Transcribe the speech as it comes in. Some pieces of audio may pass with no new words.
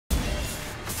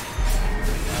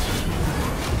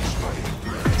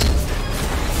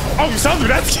Oh, Sunder,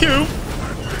 that's cute.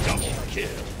 They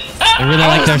really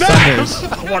like their Sunders.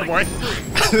 One boy.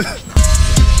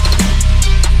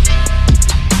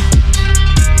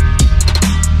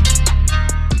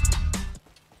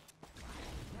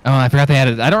 Oh, I forgot they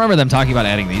added. I don't remember them talking about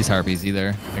adding these harpies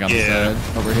either. Like on the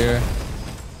side over here.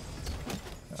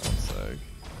 That looks like.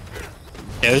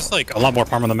 Yeah, there's like a lot more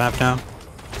farm on the map now.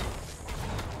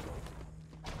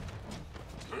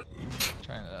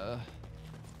 Trying to.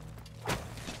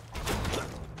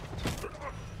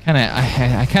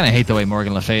 I kind of hate the way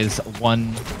Morgan Le Fay's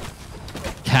one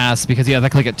cast because you have to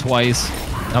click it twice.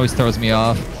 It always throws me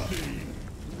off.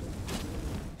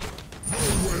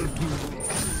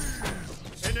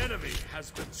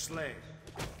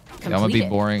 Yeah, I'm gonna be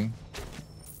boring.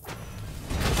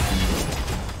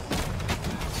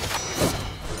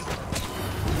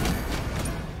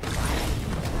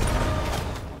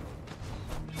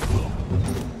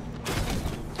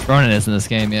 Ronan is in this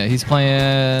game, yeah. He's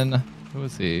playing. Who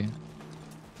is he?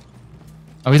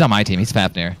 Oh, he's on my team. He's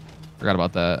Fafnir. Forgot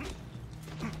about that.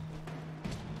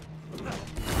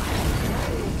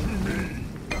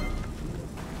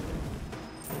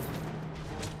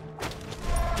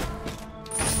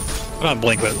 I'm not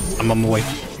blink, but I'm on my way.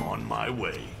 On my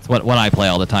way. It's what I play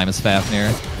all the time is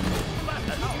Fafnir.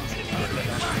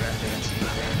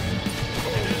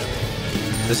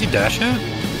 Does he dash it?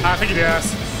 I think he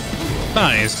does.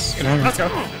 Nice. Let's go.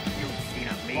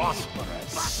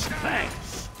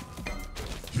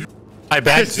 I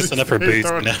backed just enough for boost,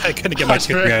 and I couldn't get my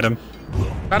 2-3 item.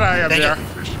 That I am there.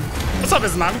 What's up,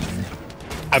 Islam?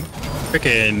 I'm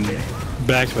freaking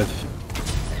backed with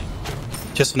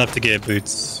just enough to get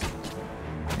boots.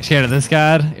 Scared of this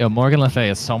god? Yo, Morgan Le Fay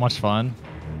is so much fun.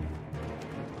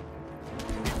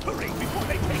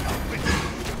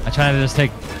 I try to just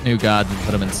take new gods and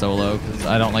put them in solo because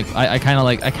I don't like. I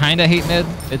kind of hate mid.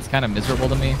 It's kind of miserable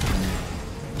to me.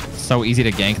 It's so easy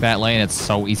to gank that lane. It's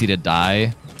so easy to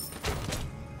die.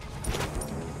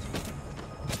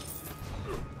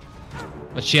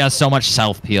 But she has so much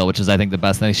self peel, which is I think the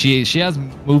best thing. She has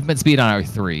movement speed on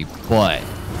R3, but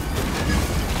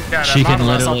yeah, she can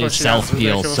literally self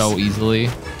peel so easily.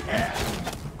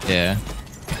 Yeah.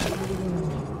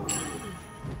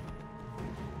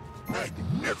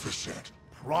 Magnificent.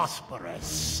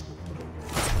 Prosperous.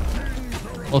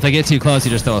 Well, if they get too close,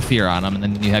 you just throw a fear on them, and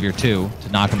then you have your 2 to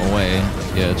knock them away.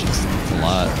 Yeah, it's a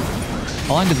lot.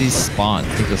 How long do these spawn?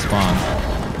 Take the spawn.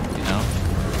 You know?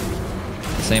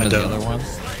 Same as the other one.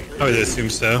 I would assume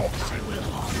so.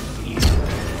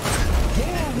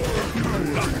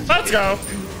 Let's go.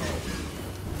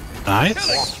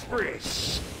 Nice.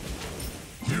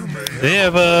 They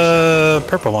have a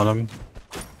purple on them.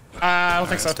 I don't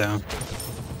think so. Down.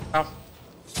 Oh.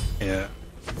 Yeah.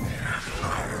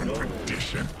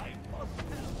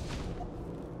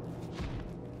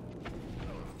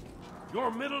 Your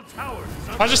middle tower.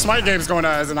 How's your Smite games going,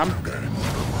 and I'm.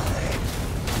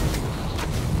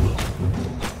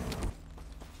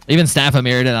 Even Staff of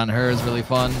Mirrodin on her is really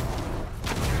fun.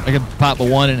 I can pop a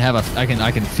 1 and have a. I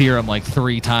can fear him like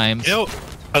 3 times. You know,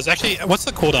 I was actually. What's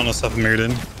the cooldown of stuff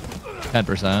Mirrodin?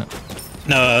 10%.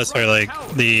 No, sorry, like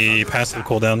the passive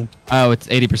cooldown. Oh, it's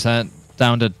 80%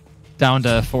 down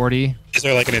to 40. Is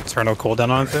there like an eternal cooldown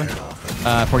on it there?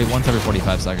 41 every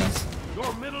 45 seconds.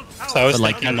 So I was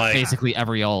But thinking like basically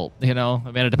every ult, you know.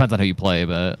 I mean, it depends on who you play,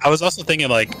 but I was also thinking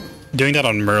like doing that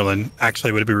on Merlin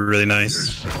actually would be really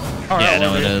nice. Oh, yeah,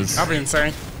 no, it is. That'd be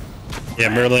insane. Yeah,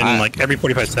 Merlin, like every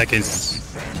 45 seconds,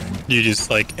 you just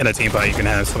like in a team fight, you can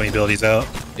have so many abilities out.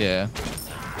 Yeah.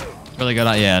 Really good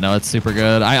on, yeah, no, it's super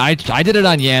good. I did it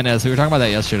on Yanis. We were talking about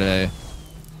that yesterday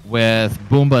with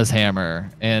Boomba's hammer,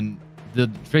 and the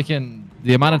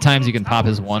amount of times you can pop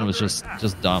his 1 was just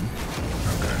dumb.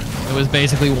 It was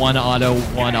basically 1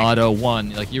 auto, 1.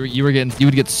 Like you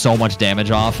would get so much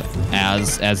damage off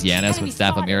as Yanis with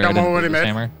Staff of Mirrodin and his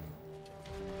hammer.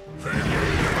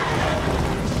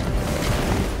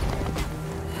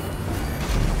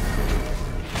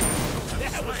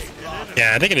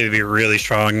 Yeah, I think it'd be really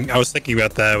strong. I was thinking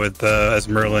about that with as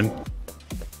Merlin.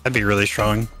 That'd be really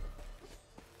strong.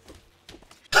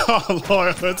 Oh,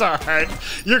 Laurel, it's alright.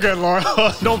 You're good,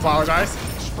 Laurel. Don't apologize.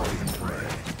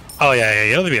 Oh yeah,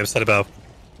 you don't have to be upset about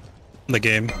the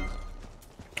game.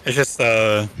 It's just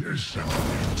yeah,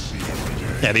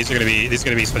 these are gonna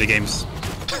be sweaty games.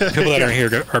 People that are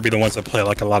here are be the ones that play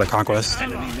like a lot of Conquest.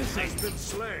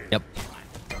 Yep.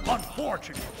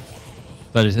 Unfortunate.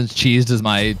 But it's cheesed as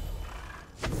my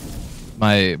what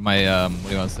do you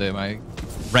want to say? My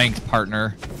ranked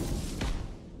partner.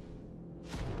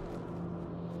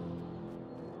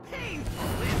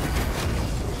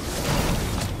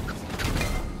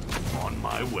 On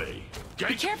my way.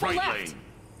 Gank careful right left. lane.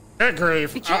 Good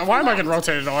grief. careful Why am I left. getting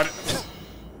rotated on?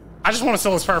 I just want to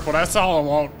steal his purple. That's all I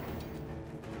want.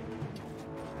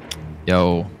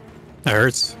 Yo. That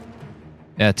hurts.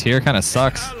 Yeah, tier kind of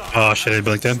sucks. Oh shit, I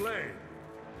blinked in.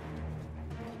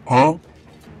 Huh?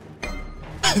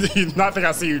 You not think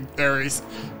I see you, Ares.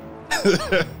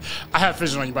 I have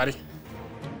vision on you, buddy.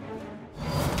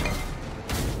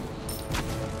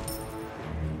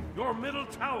 Your middle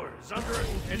tower is under an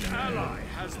ally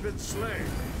has been slain.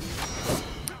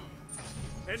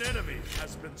 An enemy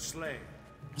has been slain.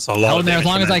 That's a lot Held of in there as damage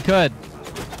long from as I that.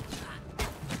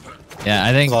 could. Yeah,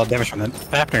 I think A lot of damage from that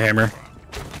Fafnir hammer.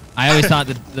 I always thought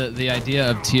that the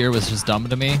idea of tier was just dumb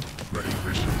to me.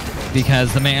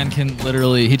 Because the man can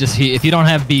literally, if you don't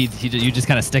have beads, you just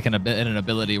kind of stick in an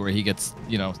ability where he gets,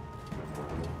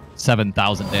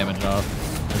 7,000 damage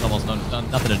off. There's almost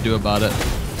nothing to do about it.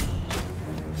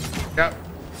 Yep.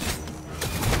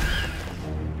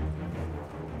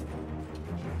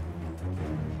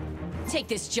 Take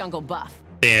this jungle buff.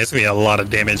 Yeah, it's gonna be a lot of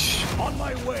damage. On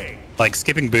my way. Like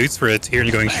skipping boots for a tier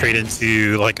and going straight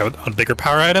into like a bigger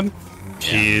power item.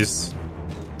 Jeez.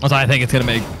 Also, I think it's gonna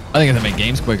make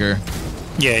games quicker.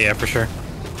 Yeah, for sure.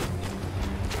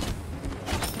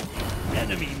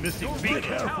 Enemy missing. Your middle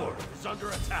tower is under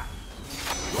attack.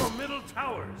 Your middle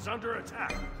tower is under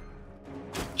attack.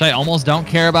 Which I almost don't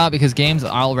care about because games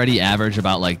already average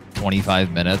about like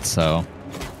 25 minutes, so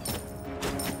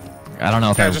I don't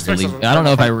know if I don't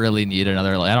know if I really need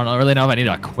another. I don't really know if I need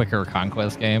a quicker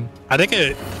Conquest game. I think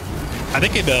it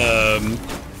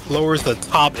lowers the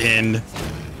top end.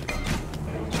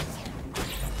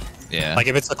 Yeah. Like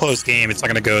if it's a close game, it's not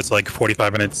gonna go to like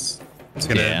 45 minutes. It's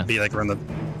gonna Yeah. be like around the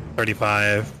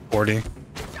 35, 40,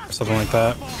 something like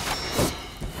that.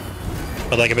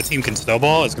 But like if a team can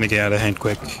snowball, it's gonna get out of hand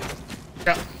quick.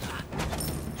 Yep.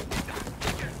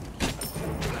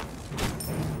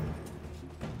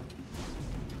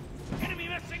 Enemy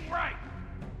missing right.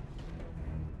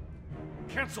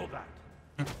 Cancel that.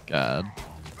 God.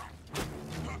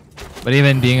 But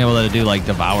even being able to do like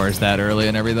devours that early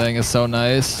and everything is so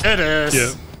nice. It is.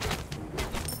 Yeah.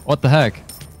 What the heck?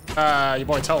 Your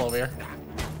boy Tell over here.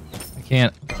 I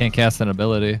can't cast an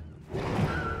ability.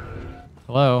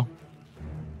 Hello.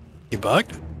 You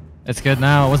bugged? It's good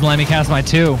now. It wasn't letting me cast my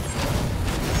 2.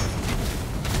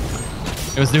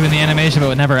 It was doing the animation,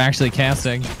 but it never actually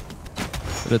casting.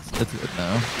 But it's good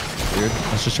now. Weird.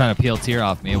 I was just trying to peel tier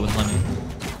off me. It wouldn't let me.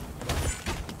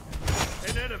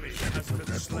 An enemy has been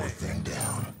slain.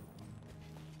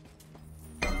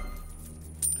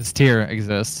 This tier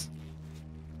exists.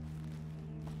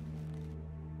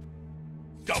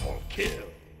 Double kill.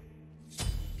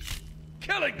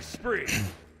 Killing spree.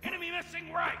 Enemy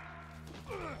missing right.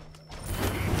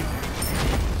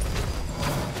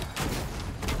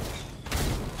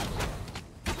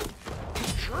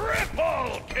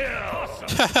 Triple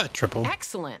kill. Triple.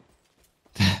 Excellent.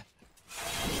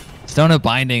 Stone of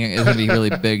Binding is gonna be really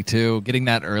big too. Getting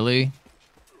that early.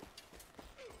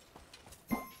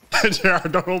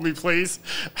 Jared, don't hold me, please.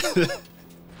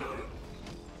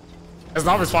 It's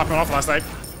not been swapping off last night.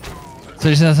 So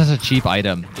it's just such a cheap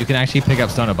item. You can actually pick up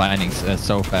Stone of Binding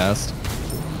so fast.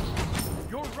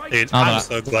 You're right. Dude, Oh, I'm but-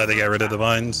 so glad they got rid of the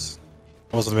vines.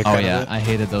 I wasn't a big Oh fan yeah, of it. I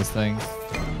hated those things.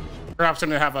 Great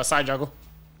opportunity to have a side juggle.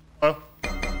 Oh,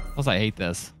 Plus, I hate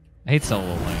this. I hate solo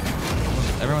lane.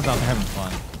 Everyone's out there having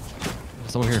fun. I'm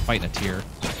just over here fighting a tier.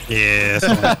 Yeah, it's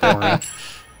boring.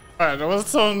 alright. What's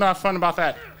so not fun about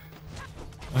that?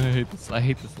 I hate this. I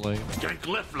hate this lane. Gank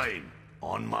left lane.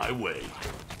 On my way.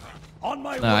 On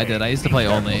my way. No, I did. I used to play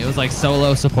only. It was like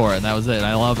solo support, and that was it.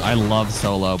 I love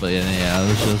solo, but yeah, it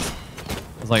was just.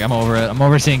 It was like I'm over it. I'm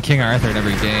over seeing King Arthur in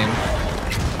every game.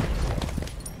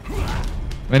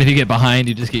 And if you get behind,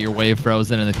 you just get your wave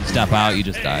frozen, and if you step out, you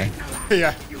just die.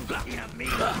 Yeah.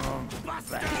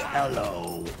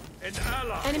 Hello. An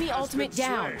ally Enemy has ultimate been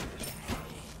down. slain.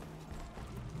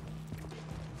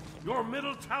 Your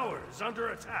middle tower is under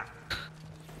attack.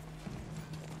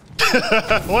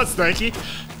 What's Nike? he's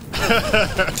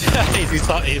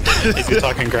talking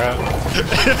crap.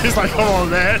 He's like, come on,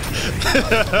 man.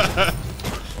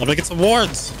 Let me get some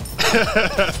wards.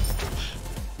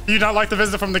 Do you not like the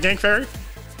visit from the Gank Fairy?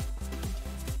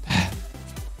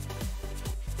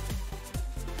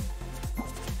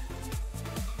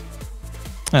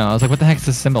 I was like, what the heck's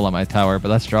this symbol on my tower? But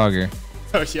that's Draugr.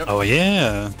 Oh, yep. Oh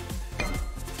yeah.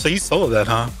 So you soloed that,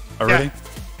 huh? Already?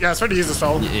 Yeah, it's ready to use the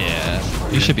soul. Yeah,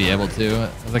 you should be able to.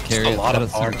 As a carry, A lot at of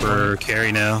certain power for point.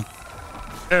 carry now.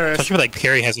 There it is. Especially with like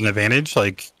carry has an advantage,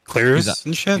 like clears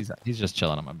and shit. He's just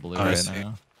chilling on my blue I right see.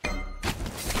 now.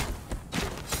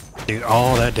 Dude,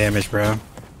 all that damage, bro.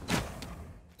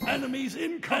 Enemies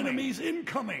incoming. Enemies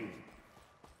incoming.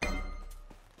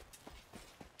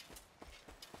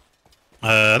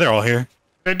 They're all here.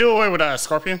 They do away with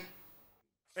Scorpion.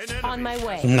 On my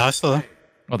way. No, still there.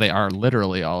 Well, they are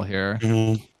literally all here.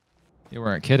 Mm-hmm. You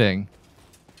weren't kidding.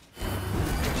 An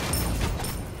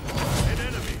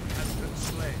enemy has been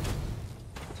slain.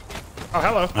 Oh,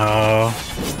 hello. Oh.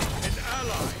 An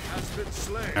ally has been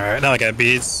slain. Alright, now I got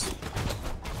beads.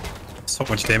 So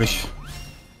much damage.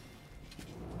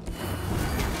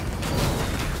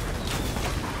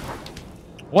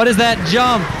 What is that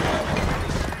jump?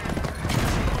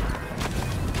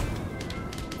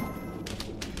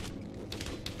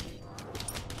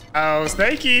 Oh,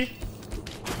 snaky.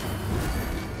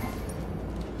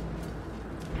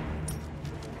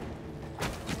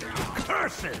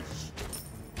 Curses.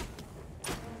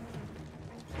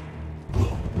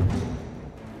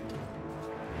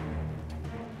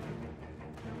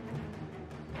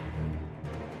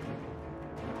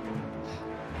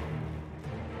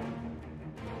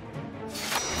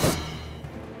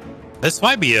 This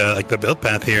might be like the build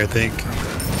path here, I think.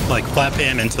 Like flat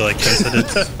pan into like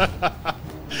Transcendence.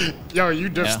 Yo, you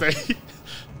dip stay.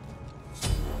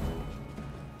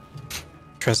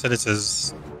 Transcendence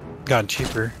has gotten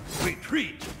cheaper.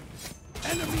 Retreat.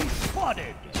 Enemy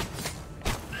spotted.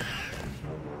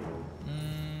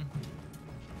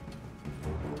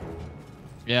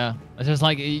 Yeah, it's just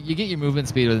like you get your movement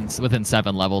speed within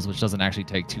 7 levels, which doesn't actually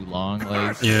take too long.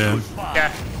 Like, Yeah.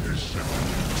 Yeah.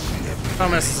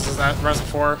 Thomas is that res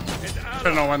 4. I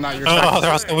don't know when that you're Oh,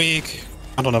 they're also weak.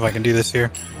 I don't know if I can do this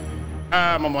here.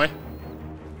 I'm on my way.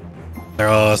 They're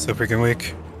all so freaking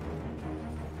weak.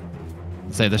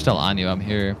 say they're still on you. I'm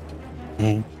here.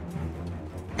 Mm.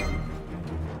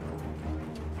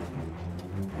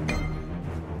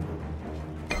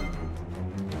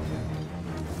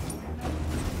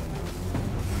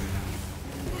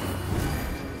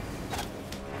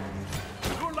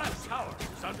 Your left tower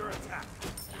is under attack.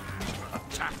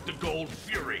 Attack the Gold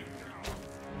Fury.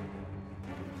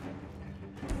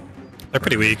 They're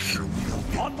pretty weak.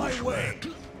 On my way.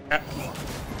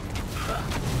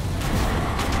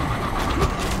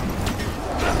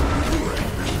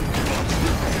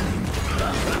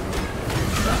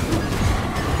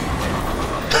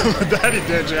 That he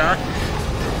did, JR.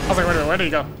 I was like, wait a minute, where did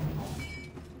he go?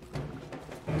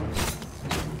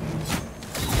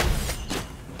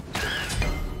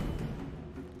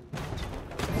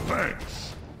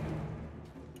 Thanks.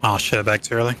 Oh shit, I backed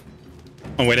too early.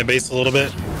 I'm waiting base a little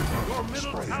bit. Your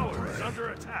middle tower is under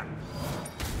attack.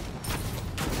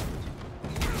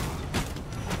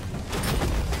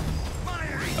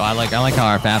 Oh, I like how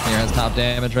our Fafnir has top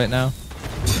damage right now.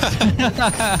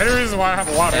 Any reason why I have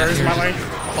a lot of areas in my lane?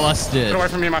 Busted. Get away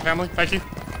from me and my family. Thank you.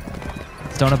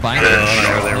 Stone of binder.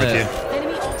 I'm there with you.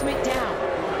 Enemy ultimate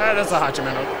down. That's a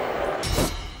Hachiman ult.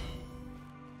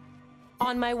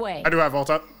 On my way. I do have ult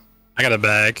up. I got a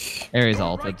bag. Ares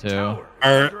ulted too. Tower is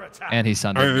Our- under attack. And he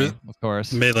sundered me, of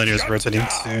course. Mid laner's rotating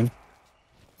soon.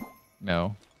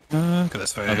 No. Go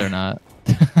this way. No, they're not.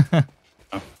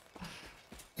 Oh.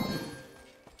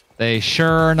 They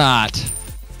sure not.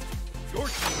 Your team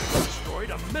has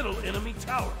destroyed a middle enemy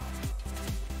tower.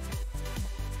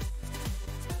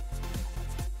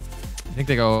 I think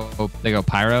they go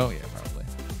pyro. Yeah, probably.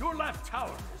 Your left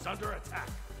tower is under attack.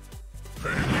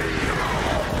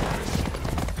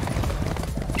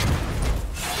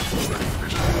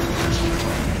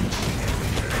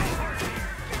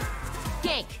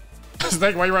 Gank.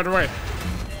 Snake, why you running away?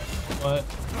 What?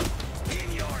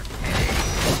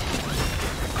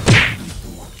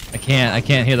 I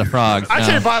can't hear the frogs. I no.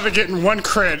 can't bother getting one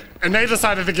crit, and they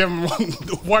decided to give him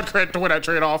one crit to win that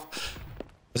trade off.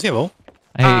 Does he have ult?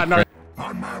 I hate No. crit.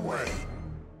 On my way.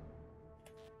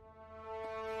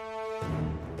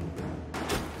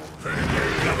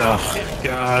 Oh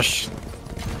gosh.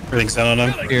 Everything's down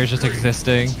on him. Fear is just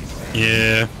existing.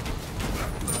 Yeah.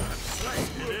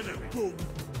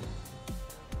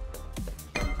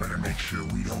 Better make sure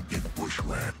we don't get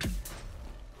bushwhacked.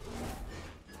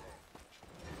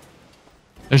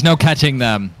 There's no catching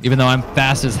them, even though I'm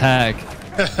fast as heck.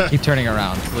 Keep turning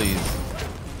around, please.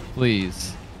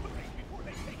 Please.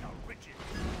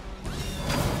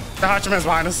 The Hachiman's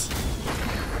behind us.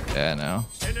 Yeah, no.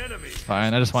 An enemy.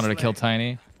 Fine. I just wanted to kill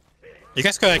Tiny. You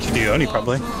guys could actually do Oni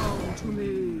probably.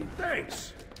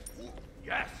 Thanks.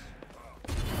 Yes.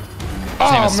 Same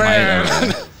Oh as Smite,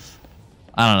 man.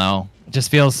 I don't know. It just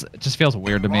feels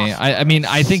weird to me. I mean,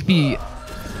 I think maybe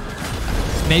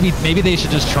they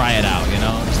should just try it out, you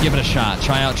know? Just give it a shot.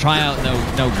 Try out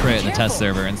no crit in the test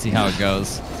server and see how it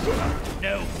goes.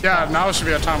 No. Yeah, now should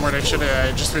be a time where they should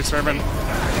just be experimenting.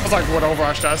 It's like what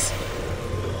Overwatch does.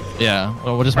 Yeah,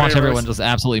 well, we'll just watch Hi-rez. everyone just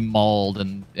absolutely mauled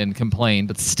and complain,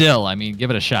 but still, I mean, give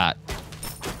it a shot.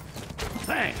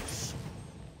 Thanks.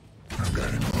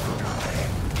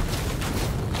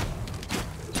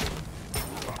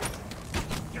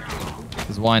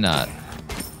 Because why not?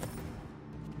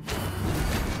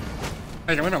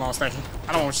 Hey, leave me alone, Snaky.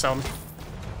 I don't want what you're telling me.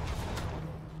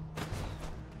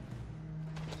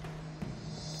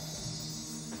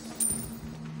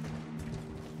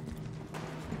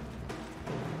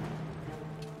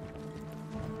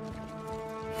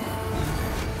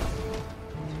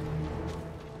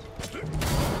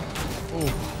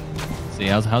 See,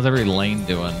 how's every lane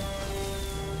doing?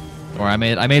 Or I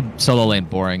made solo lane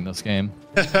boring this game.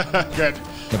 Good.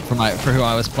 But for who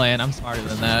I was playing, I'm smarter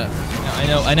than that.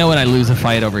 I know when I lose a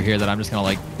fight over here that I'm just gonna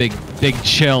like big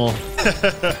chill.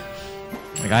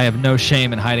 Like I have no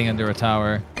shame in hiding under a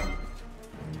tower.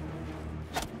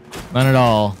 None at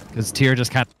all, because Tyr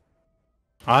just kind of.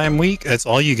 I am weak. That's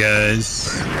all you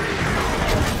guys.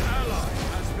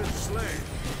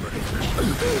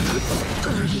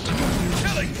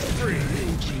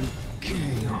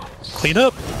 Clean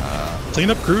up. Clean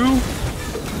up, crew.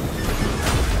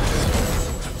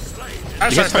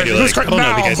 That's You guys right, probably do who's like, I quick don't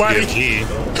know if now, you guys buddy? do OG.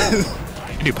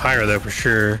 You can do Pyro though for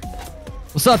sure.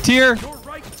 What's up, Tyr? Your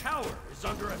right tower is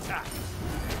under attack.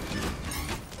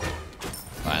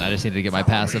 Fine, I just need to get my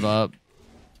passive up.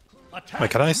 Attack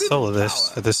Wait, can I middle solo this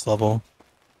tower. at this level?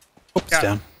 Oh, it's Yeah.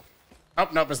 down. Oh,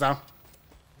 nope, it's down.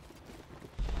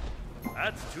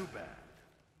 That's too bad.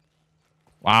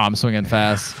 Wow, I'm swinging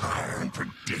fast.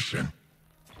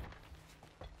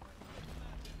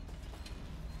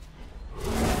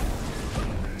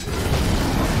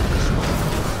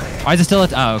 Why is it still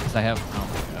at? Oh, because I have. Oh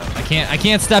my God. I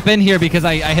can't step in here because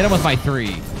I hit him with my 3.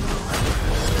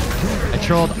 I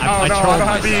trolled. Oh I no, I trolled don't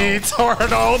have myself. the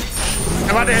Tornado.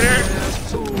 Am I dead here?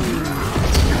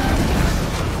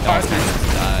 No, I can't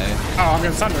die. Oh, I'm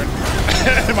getting sundered.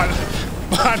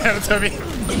 my hand to me.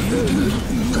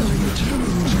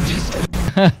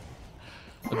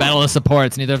 The battle of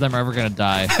supports. Neither of them are ever gonna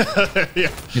die. Yeah.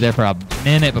 Be there for a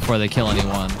minute before they kill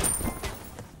anyone.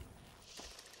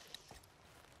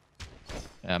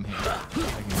 Yeah, I'm here.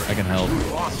 I can help.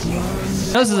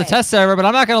 This is a test server, but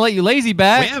I'm not gonna let you lazy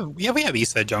back. We have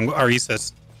Issa jungle. Or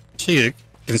Issa's. She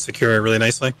can secure it really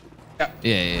nicely.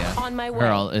 Yeah. On my way. Her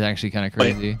ult is actually kind of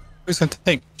Wait. crazy. Who's gonna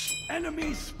take?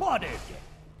 Enemy spotted.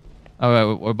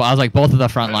 Oh, wait, I was like both of the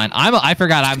front line. I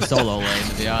forgot I'm solo lane,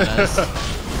 to be honest.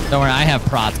 Don't worry, I have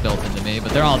prots built into me,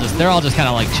 but they're all just kind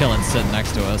of like chilling, sitting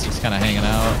next to us, just kind of hanging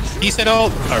out. Issa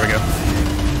ult. There we go.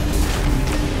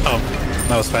 Oh,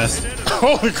 that was fast.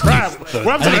 Holy crap! What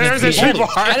the hell is this shit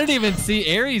I didn't even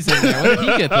see Ares in there. When did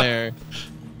he get there?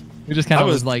 We just kind I of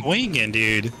was was like, winging,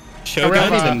 dude. I Shogun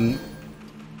have, even.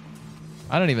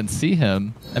 I don't even see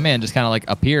him. That man just kind of like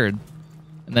appeared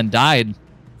and then died.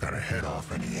 Gotta head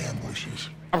off any ambushes.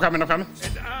 I'm coming. I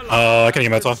can't get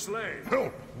my off.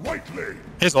 Help, Whiteley!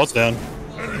 His ult's down.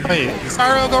 Hey,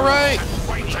 Pyro, go right.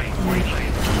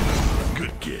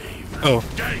 Good game. Oh,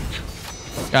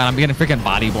 God, I'm getting freaking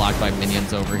body blocked by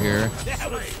minions over here. I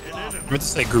meant to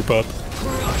say group up.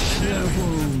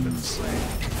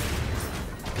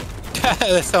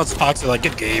 That sounds toxic, like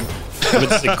good game. I meant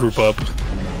to say group up.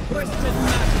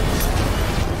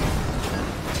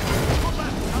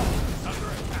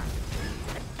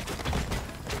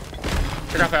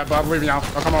 I got that, Bob. Leave me out.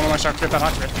 I'll come on when I start to get that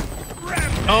activate.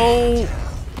 Oh,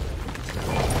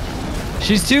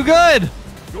 She's too good.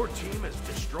 Your team has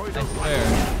destroyed a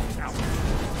There.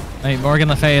 I mean, Morgan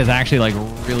Le Fay is actually like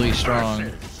really strong.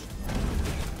 Look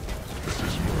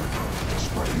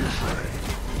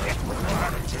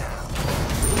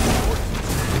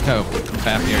how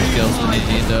fast your skills when they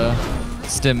need to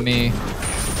stim me.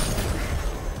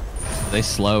 They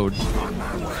slowed.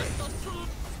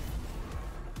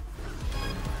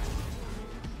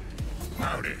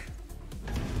 Howdy.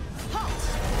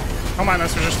 Don't mind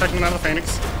us. We're just taking another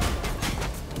Phoenix.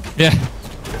 Yeah.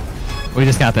 We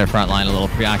just got their front line a little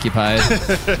preoccupied.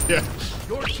 Yeah.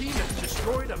 Your team has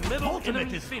destroyed a middle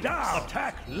enemy Phoenix.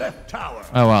 Attack left tower.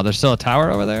 Oh wow, there's still a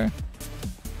tower over there?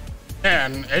 Yeah,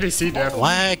 and ADC dead.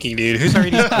 slacking, dude. Who's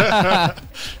already?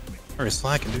 Already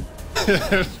slacking, dude.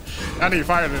 I need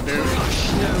fire to do.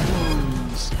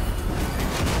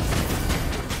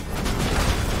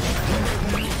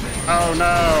 Oh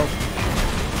no.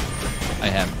 I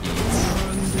have beats.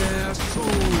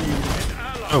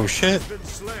 Oh shit.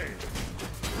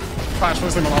 Flash,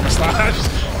 please leave me alone, Slash.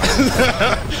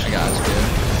 I got you,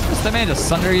 dude. Does that man just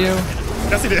sunder you?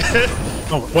 Yes, he did.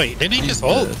 Oh wait, didn't he just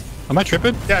ult? Am I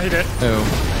tripping? Yeah, he did. Oh.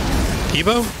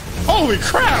 Evo? Holy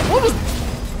crap! What was?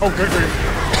 Oh, good grief.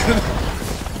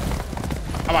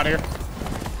 I'm out of here.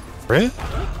 Really?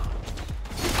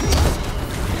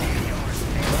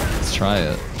 Let's try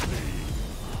it.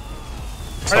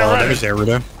 That's a lot of damage there,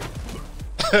 Rudo.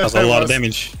 That's a lot of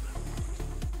damage.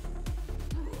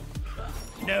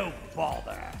 No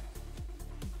bother.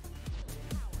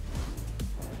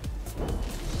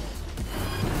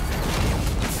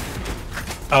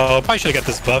 Oh, I probably should have got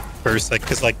this buff first, like,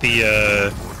 cause like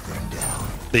the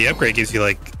upgrade gives you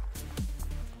like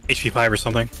HP 5 or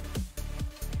something.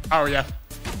 Oh yeah.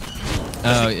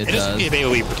 Oh, it It doesn't does. give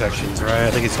AoE protections, right?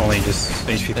 I think it's only just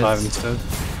HP 5 instead.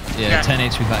 Yeah, Yeah. 10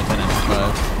 HP 5, 10 HP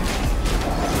 5.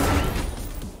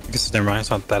 I guess never mind. It's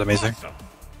not that amazing.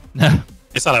 No.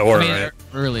 It's not at I aura, mean, right?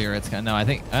 earlier it's kind of, no, I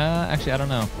think, actually, I don't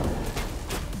know.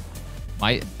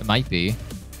 It might be.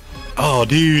 Oh,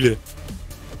 dude.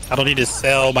 I don't need to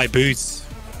sell my boots.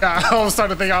 Yeah, I was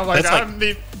starting to think, I was like, That's I like- don't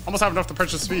need, almost have enough to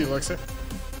purchase speed, looks it.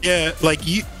 Yeah, like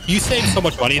you save so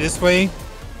much money this way.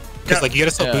 Because Yeah. like you gotta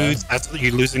sell Yeah. boots, that's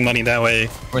you're losing money that way.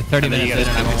 We're 30 And then you minutes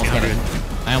in gotta and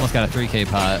spend I almost got a 3K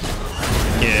pot.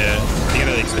 Yeah, you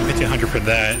gotta like spend 1,500 for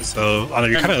that. So I don't know,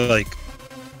 you're kind of like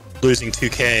losing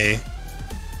 2K.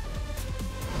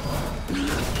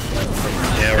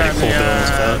 Yeah, already full bill and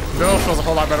stuff. Bill feels a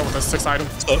whole lot better with the 6 items.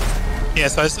 So yeah,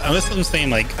 so I'm saying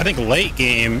like I think late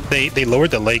game they lowered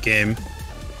the late game.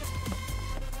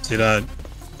 So you're not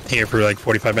here for like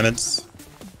 45 minutes.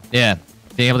 Yeah.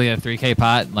 Being able to get a 3K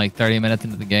pot in like 30 minutes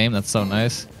into the game, that's so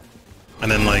nice.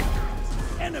 And then like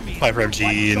 5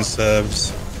 and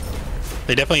subs.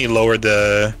 They definitely lowered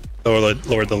the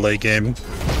late game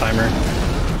timer.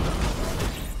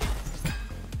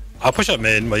 I'll push up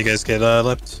mid while you guys get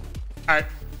left. Alright.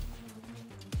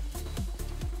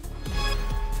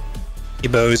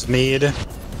 Hebo's mid.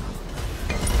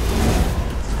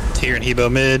 Tyr and Hebo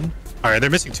mid. Alright, they're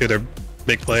missing 2 of their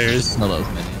big players. All those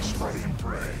minions.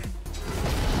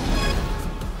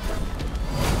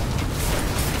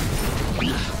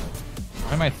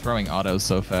 Why am I throwing autos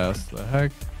so fast? The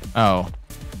heck? Oh.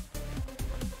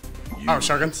 Oh,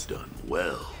 Shoguns. Done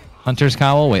well. Hunter's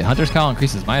Cowl? Wait, Hunter's Cowl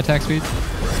increases my attack speed?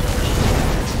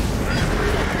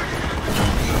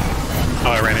 Oh,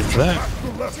 I ran into that.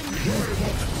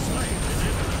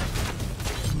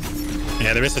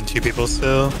 Yeah, they're missing 2 people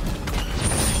still.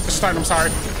 Just starting, I'm sorry.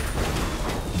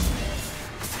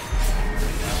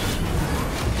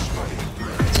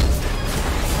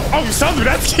 Oh, you sound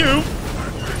that's cute.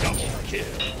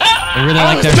 They really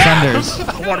like their thunders.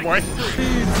 One boy.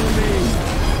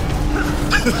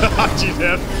 Hachi,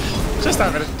 man. Just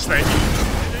a minute. Stay.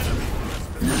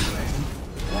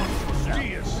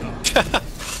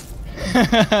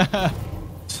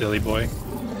 Silly boy.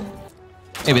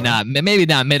 Maybe not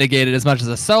mitigated as much as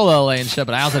a solo lane shit,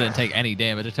 but I also didn't take any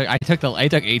damage. I took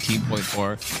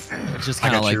 18.4. It's just I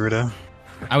kind of got like you, Rudo.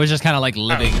 I was just kind of like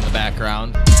living in the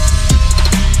background.